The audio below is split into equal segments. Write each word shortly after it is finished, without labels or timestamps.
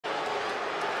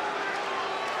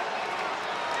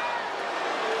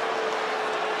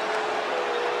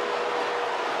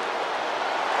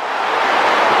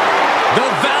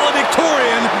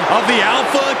of the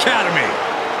Alpha Academy,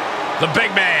 the big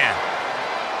man.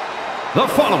 The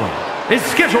following is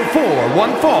scheduled for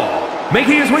one fall,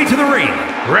 making his way to the ring,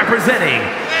 representing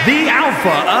the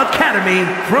Alpha Academy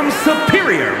from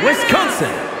Superior,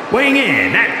 Wisconsin, weighing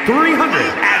in at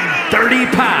 330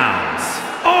 pounds,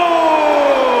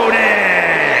 Otis!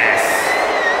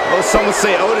 Well, some would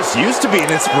say Otis used to be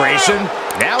an inspiration.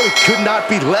 Now he could not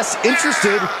be less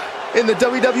interested in the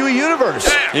WWE Universe.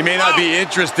 He may not be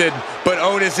interested, but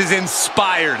Otis is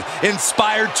inspired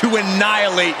to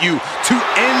annihilate you, to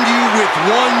end you with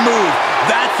one move.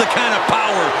 That's the kind of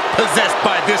power possessed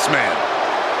by this man.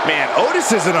 Man,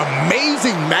 Otis is an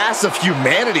amazing mass of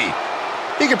humanity.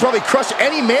 He could probably crush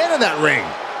any man in that ring.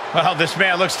 Well, this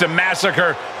man looks to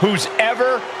massacre who's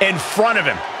ever in front of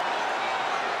him.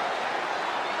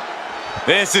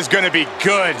 This is going to be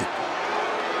good.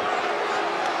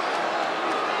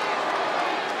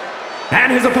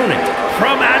 And his opponent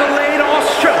from Adelaide,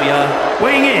 Australia,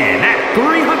 weighing in at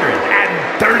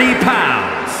 330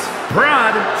 pounds,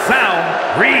 Bronson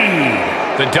Reed.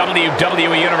 The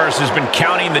WWE Universe has been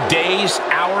counting the days,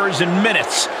 hours, and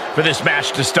minutes for this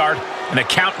match to start, and the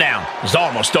countdown is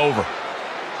almost over.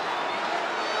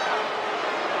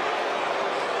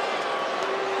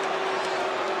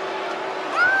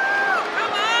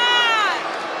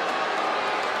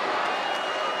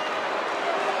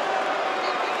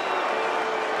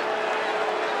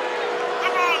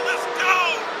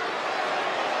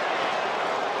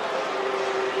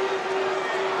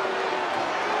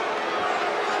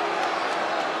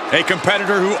 A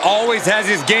competitor who always has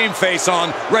his game face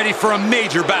on, ready for a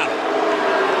major battle.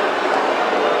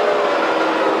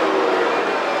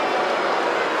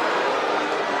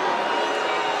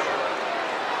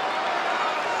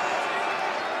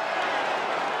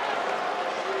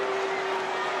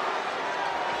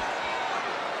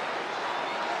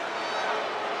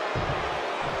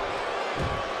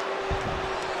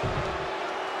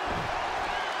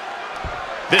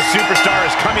 This superstar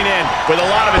is coming in with a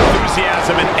lot of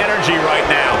enthusiasm and energy right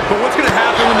now. But what's going to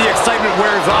happen when the excitement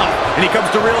wears off and he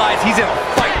comes to realize he's in a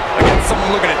fight against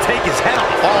someone looking to take his head off?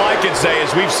 All I can say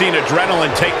is we've seen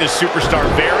adrenaline take this superstar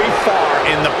very far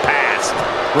in the past.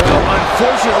 Well,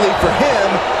 unfortunately for him,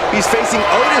 he's facing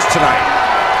Otis tonight.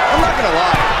 I'm not going to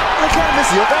lie, I kind of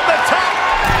miss you up the top.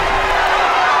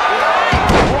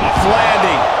 Rough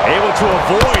landing, able to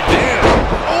avoid this.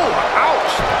 Oh,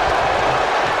 ouch.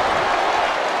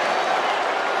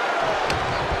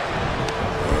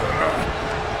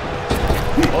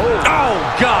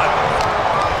 Oh, God.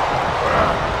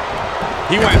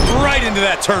 He went right into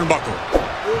that turnbuckle.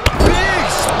 Big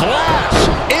splash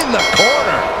in the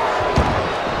corner.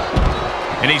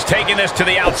 And he's taking this to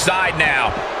the outside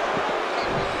now.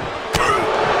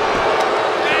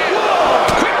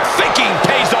 Quick thinking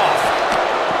pays off.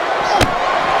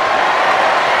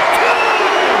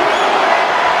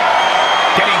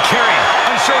 Getting carried.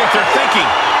 Unsure what they're thinking.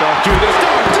 Don't do this.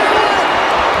 Don't do it.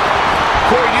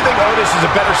 Corey, do you think Otis is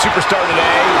a better superstar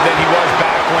today than he was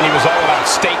back when he was all about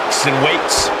stakes and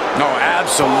weights? No,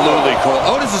 absolutely, Cole.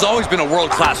 Otis has always been a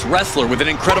world-class wrestler with an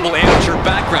incredible amateur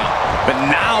background. But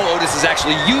now Otis is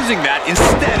actually using that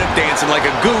instead of dancing like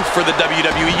a goof for the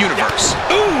WWE Universe.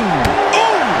 Ooh!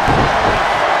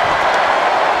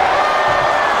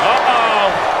 Uh-oh.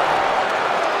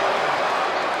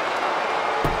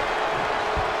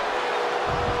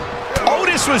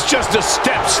 Otis was just a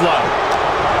step slow.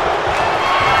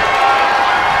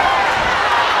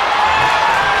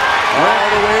 All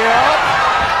the way up.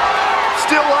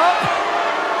 Still up.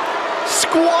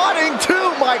 Squatting too,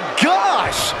 my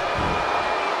gosh.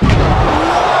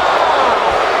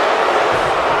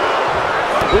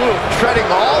 Ooh, treading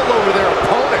all over their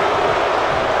opponent.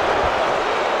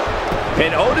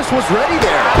 And Otis was ready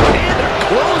there. And a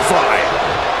clothesline.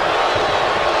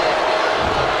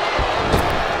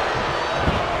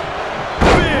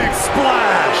 Big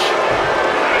splash!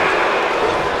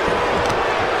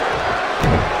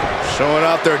 Showing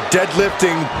off their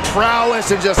deadlifting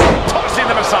prowess and just Tossing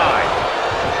them aside.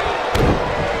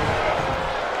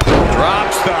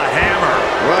 Drops the hammer.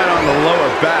 right on the lower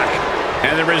back.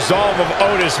 And the resolve of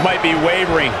Otis might be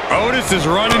wavering. Otis is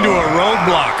running to a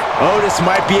roadblock. Otis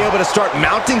might be able to start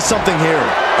mounting something here.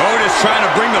 Otis trying to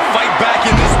bring the fight back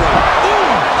in this one.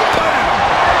 Ooh, bam.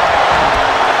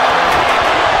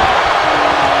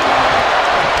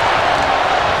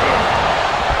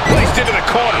 Placed into the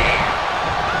corner.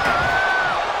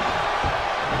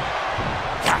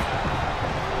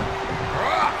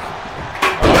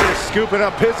 Otis scooping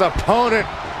up his opponent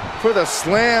for the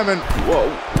slam, and whoa,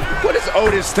 what is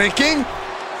Otis thinking?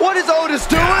 What is Otis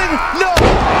doing? No! No!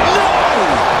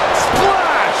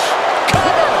 Splash!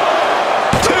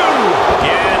 Cover! 2!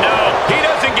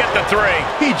 3.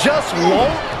 He just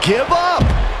won't give up.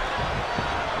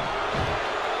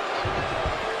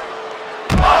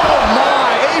 Oh my,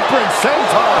 apron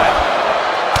senton.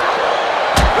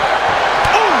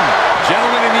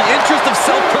 Gentlemen, in the interest of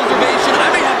self-preservation,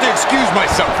 I may have to excuse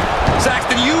myself.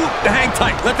 Saxton, you hang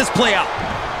tight. Let this play out.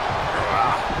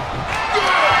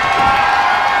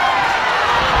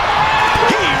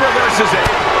 He reverses it.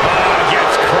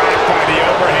 Gets cracked by the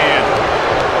overhand.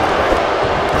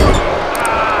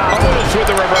 Otis with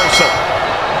the reversal.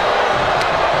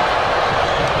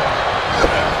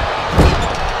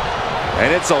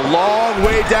 And it's a long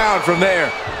way down from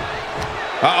there.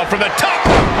 Uh-oh, from the top.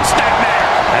 Snapmare.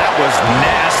 That was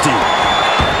nasty.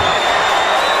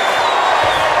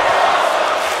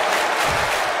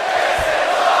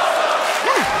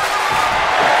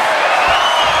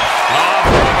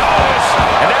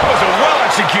 And that was a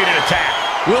well-executed attack.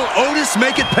 Will Otis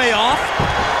make it pay off?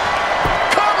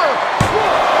 Cover!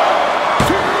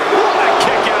 What a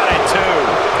kick out at 2.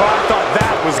 Oh, I thought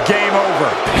that was game over.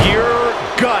 Pure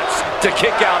guts to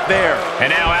kick out there.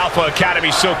 And now Alpha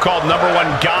Academy's so-called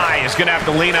 #1 guy is going to have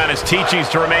to lean on his teachings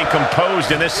to remain composed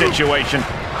in this situation.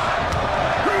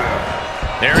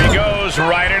 There he goes,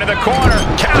 right into the corner.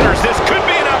 Counters. This could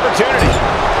be an opportunity.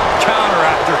 Counter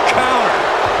after counter.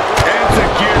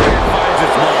 Executed finds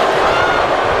its mark.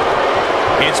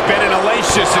 It's been an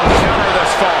hellacious encounter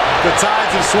thus far. The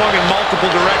tides have swung in multiple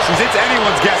directions. It's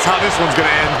anyone's guess how this one's going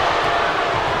to end.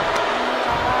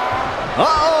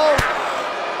 Uh-oh!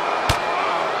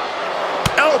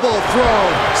 Elbow throw,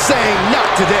 saying not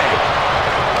today.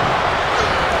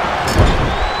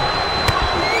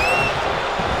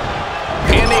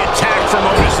 And the attack from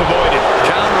Otis avoided.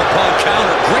 Counter upon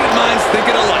counter. Great minds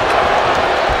thinking alike.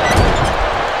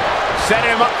 Setting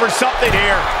him up for something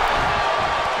here.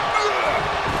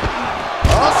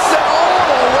 Set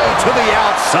all the way to the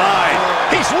outside.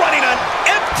 He's running on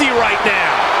empty right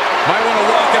now. Might want to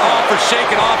walk it off or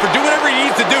shake it off or do whatever he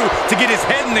needs to do to get his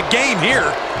head in the game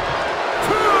here.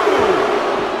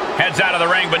 Heads out of the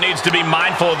ring, but needs to be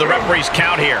mindful of the referee's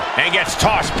count here. And gets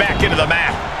tossed back into the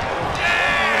mat.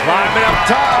 Climbing up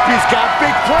top, he's got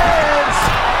big plans.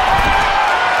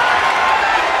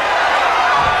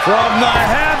 From the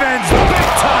heavens, big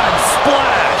time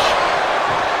splash.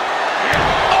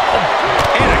 Oh,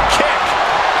 and a kick.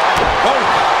 Oh.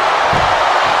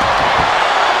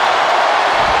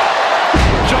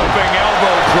 Jumping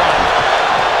elbow drop.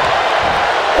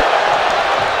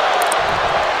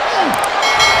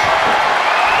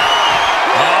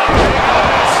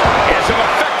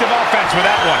 With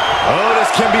that one.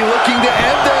 Otis can be looking to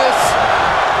end this.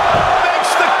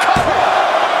 Makes the cover.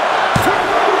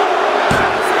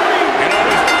 And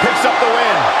Otis picks up the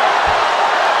win.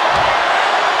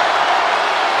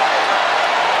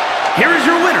 Here is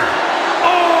your winner,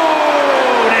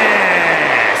 Otis!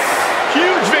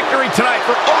 Huge victory tonight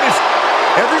for Otis.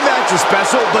 Every match is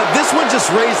special, but this one just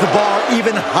raised the bar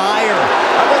even higher.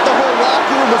 I bet the whole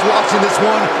locker room was watching this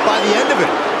one by the end of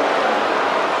it.